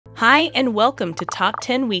Hi and welcome to Top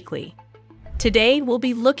 10 Weekly. Today we'll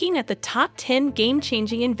be looking at the top 10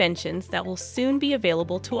 game-changing inventions that will soon be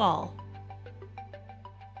available to all.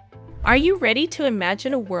 Are you ready to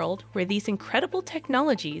imagine a world where these incredible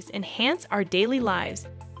technologies enhance our daily lives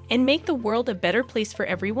and make the world a better place for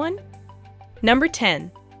everyone? Number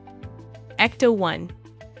 10. Ekto One.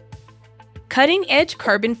 Cutting-edge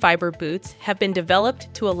carbon fiber boots have been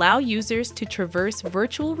developed to allow users to traverse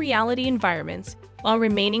virtual reality environments while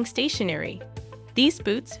remaining stationary. These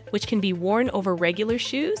boots, which can be worn over regular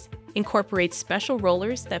shoes, incorporate special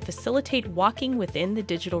rollers that facilitate walking within the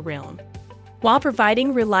digital realm. While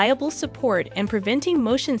providing reliable support and preventing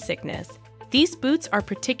motion sickness, these boots are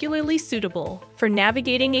particularly suitable for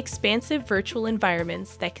navigating expansive virtual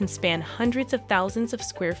environments that can span hundreds of thousands of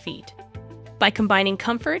square feet. By combining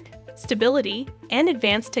comfort, stability, and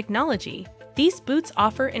advanced technology, these boots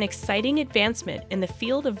offer an exciting advancement in the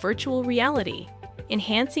field of virtual reality,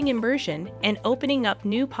 enhancing immersion and opening up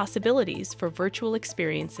new possibilities for virtual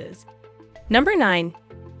experiences. Number 9.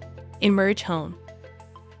 Emerge Home.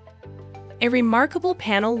 A remarkable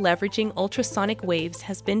panel leveraging ultrasonic waves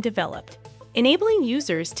has been developed, enabling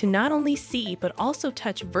users to not only see but also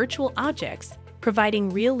touch virtual objects,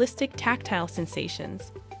 providing realistic tactile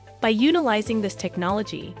sensations. By utilizing this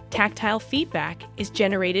technology, tactile feedback is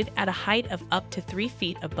generated at a height of up to 3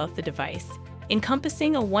 feet above the device,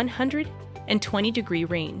 encompassing a 120-degree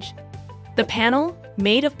range. The panel,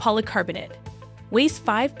 made of polycarbonate, weighs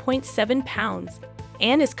 5.7 pounds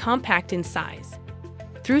and is compact in size.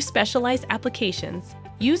 Through specialized applications,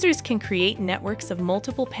 users can create networks of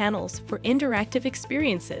multiple panels for interactive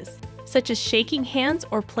experiences, such as shaking hands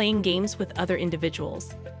or playing games with other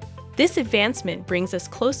individuals. This advancement brings us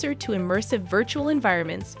closer to immersive virtual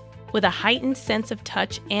environments with a heightened sense of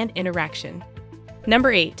touch and interaction. Number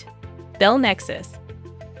 8. Bell Nexus.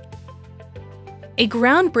 A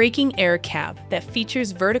groundbreaking air cab that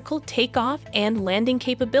features vertical takeoff and landing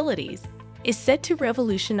capabilities is set to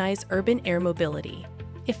revolutionize urban air mobility,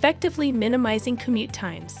 effectively minimizing commute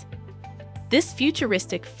times. This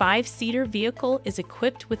futuristic 5-seater vehicle is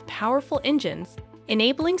equipped with powerful engines,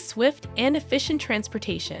 enabling swift and efficient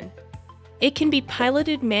transportation. It can be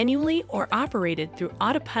piloted manually or operated through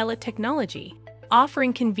autopilot technology,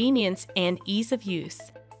 offering convenience and ease of use.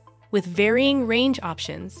 With varying range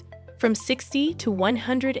options, from 60 to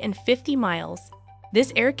 150 miles,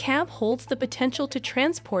 this air cab holds the potential to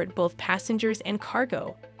transport both passengers and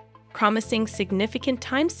cargo, promising significant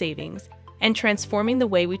time savings and transforming the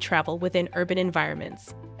way we travel within urban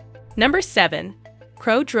environments. Number 7.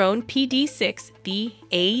 Drone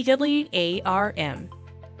PD6B-AW-ARM.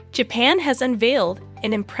 Japan has unveiled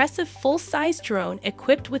an impressive full-size drone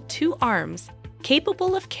equipped with 2 arms,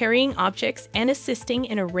 capable of carrying objects and assisting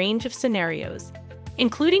in a range of scenarios,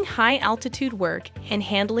 including high-altitude work and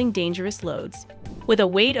handling dangerous loads. With a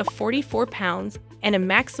weight of 44 pounds and a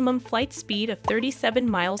maximum flight speed of 37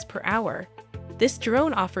 miles per hour, this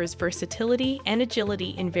drone offers versatility and agility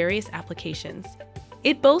in various applications.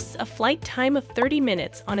 It boasts a flight time of 30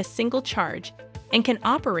 minutes on a single charge and can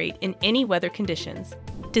operate in any weather conditions.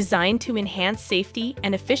 Designed to enhance safety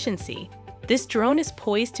and efficiency, this drone is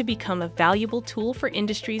poised to become a valuable tool for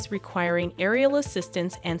industries requiring aerial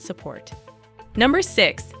assistance and support. Number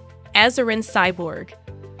 6. Azeron Cyborg.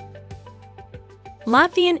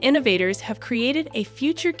 Latvian innovators have created a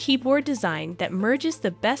future keyboard design that merges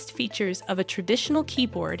the best features of a traditional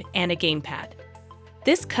keyboard and a gamepad.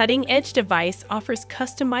 This cutting-edge device offers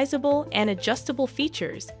customizable and adjustable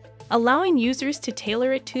features, allowing users to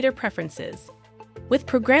tailor it to their preferences. With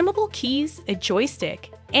programmable keys, a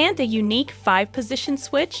joystick, and a unique 5-position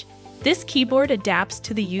switch, this keyboard adapts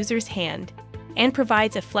to the user's hand and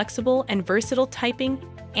provides a flexible and versatile typing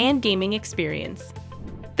and gaming experience.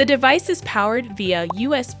 The device is powered via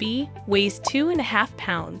USB, weighs 2.5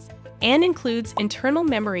 pounds, and includes internal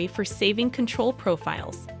memory for saving control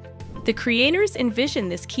profiles. The creators envision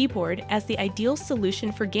this keyboard as the ideal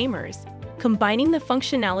solution for gamers, combining the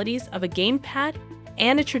functionalities of a gamepad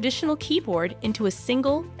and a traditional keyboard into a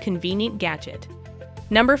single, convenient gadget.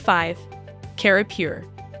 Number 5. Pure.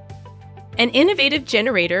 An innovative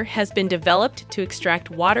generator has been developed to extract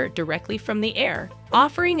water directly from the air,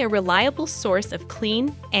 offering a reliable source of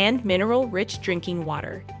clean and mineral-rich drinking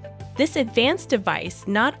water. This advanced device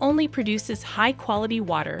not only produces high-quality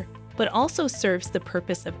water, but also serves the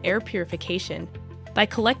purpose of air purification by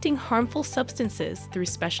collecting harmful substances through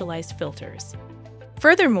specialized filters.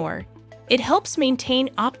 Furthermore, it helps maintain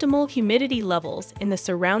optimal humidity levels in the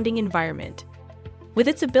surrounding environment. With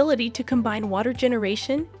its ability to combine water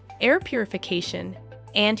generation, air purification,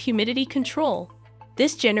 and humidity control,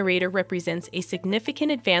 this generator represents a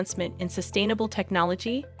significant advancement in sustainable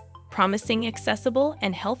technology, promising accessible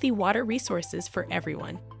and healthy water resources for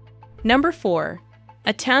everyone. Number 4.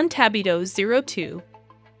 Atoun Tabito 02.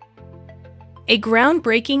 A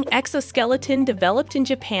groundbreaking exoskeleton developed in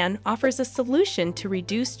Japan offers a solution to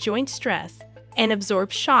reduce joint stress and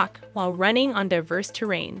absorb shock while running on diverse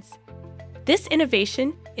terrains. This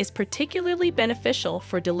innovation is particularly beneficial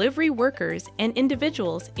for delivery workers and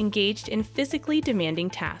individuals engaged in physically demanding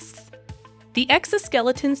tasks. The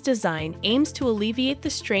exoskeleton's design aims to alleviate the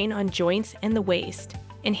strain on joints and the waist,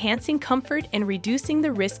 enhancing comfort and reducing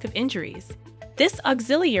the risk of injuries. This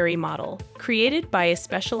auxiliary model, created by a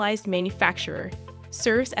specialized manufacturer,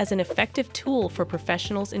 serves as an effective tool for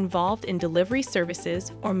professionals involved in delivery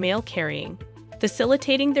services or mail carrying,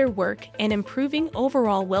 facilitating their work and improving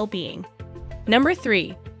overall well-being. Number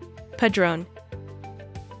 3. Padrone.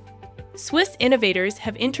 Swiss innovators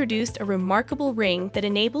have introduced a remarkable ring that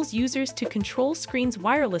enables users to control screens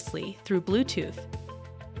wirelessly through Bluetooth.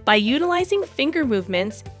 By utilizing finger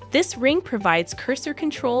movements, this ring provides cursor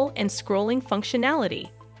control and scrolling functionality,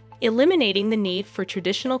 eliminating the need for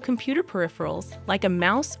traditional computer peripherals like a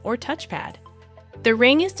mouse or touchpad. The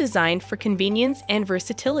ring is designed for convenience and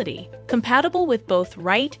versatility, compatible with both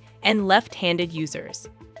right and left-handed users.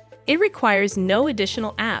 It requires no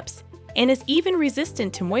additional apps and is even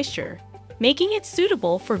resistant to moisture, making it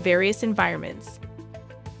suitable for various environments.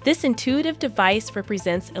 This intuitive device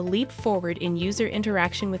represents a leap forward in user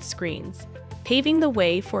interaction with screens, paving the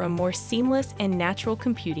way for a more seamless and natural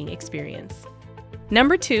computing experience.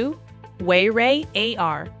 Number 2. WayRay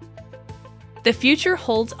AR. The future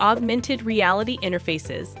holds augmented reality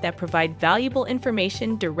interfaces that provide valuable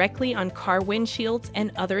information directly on car windshields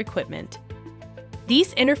and other equipment.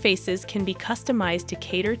 These interfaces can be customized to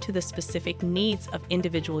cater to the specific needs of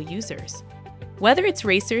individual users. Whether it's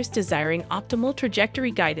racers desiring optimal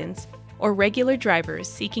trajectory guidance or regular drivers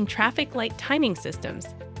seeking traffic light timing systems,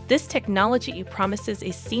 this technology promises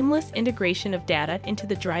a seamless integration of data into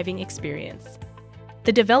the driving experience.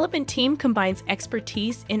 The development team combines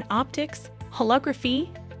expertise in optics, holography,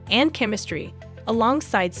 and chemistry,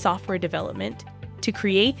 alongside software development, to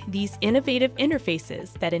create these innovative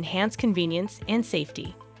interfaces that enhance convenience and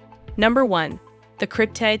safety. Number 1. The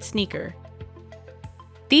Cryptide Sneaker.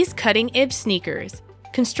 These cutting-edge sneakers,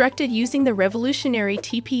 constructed using the revolutionary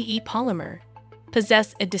TPE polymer,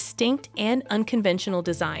 possess a distinct and unconventional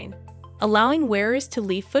design, allowing wearers to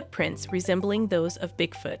leave footprints resembling those of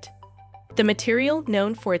Bigfoot. The material,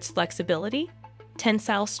 known for its flexibility,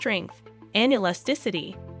 tensile strength, and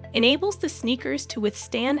elasticity, enables the sneakers to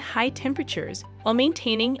withstand high temperatures while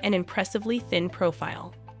maintaining an impressively thin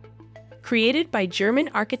profile. Created by German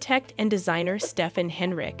architect and designer Stefan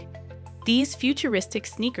Henrich, these futuristic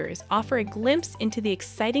sneakers offer a glimpse into the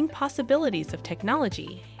exciting possibilities of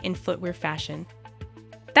technology in footwear fashion.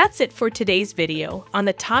 That's it for today's video on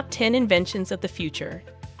the top 10 inventions of the future.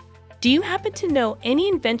 Do you happen to know any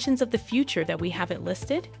inventions of the future that we haven't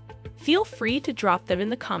listed? Feel free to drop them in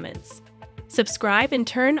the comments. Subscribe and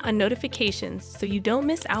turn on notifications so you don't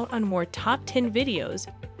miss out on more top 10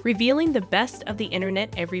 videos revealing the best of the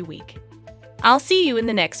internet every week. I'll see you in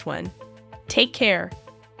the next one. Take care.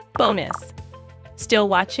 Bonus. Still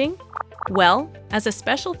watching? Well, as a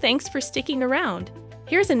special thanks for sticking around,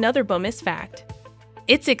 here's another bonus fact.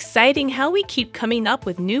 It's exciting how we keep coming up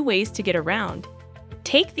with new ways to get around.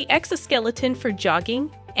 Take the exoskeleton for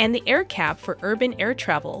jogging and the air cap for urban air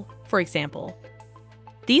travel, for example.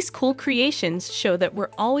 These cool creations show that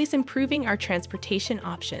we're always improving our transportation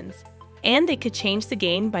options, and they could change the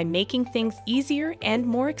game by making things easier and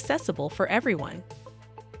more accessible for everyone.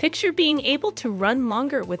 Picture being able to run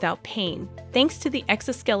longer without pain thanks to the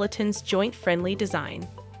exoskeleton's joint-friendly design.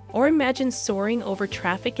 Or imagine soaring over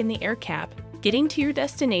traffic in the air cap, getting to your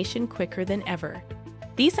destination quicker than ever.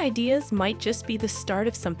 These ideas might just be the start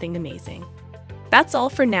of something amazing. That's all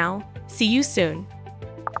for now. See you soon.